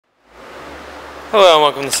Hello and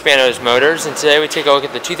welcome to Spanos Motors, and today we take a look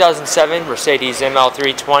at the 2007 Mercedes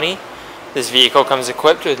ML320. This vehicle comes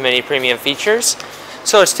equipped with many premium features,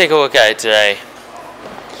 so let's take a look at it today.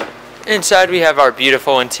 Inside we have our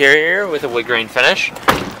beautiful interior with a wood grain finish.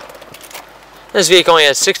 This vehicle only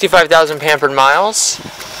has 65,000 pampered miles.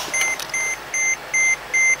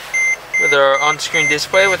 With our on-screen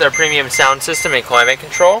display with our premium sound system and climate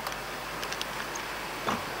control.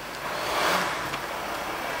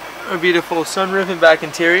 A beautiful sunroof and back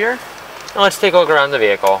interior. And let's take a look around the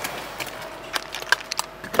vehicle.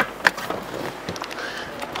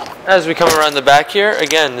 As we come around the back here,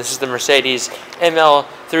 again, this is the Mercedes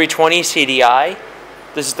ML320 CDI.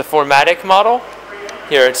 This is the 4MATIC model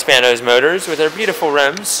here at Spanos Motors with our beautiful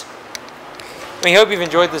rims. We hope you've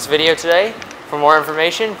enjoyed this video today. For more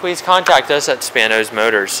information, please contact us at Spanos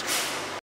Motors.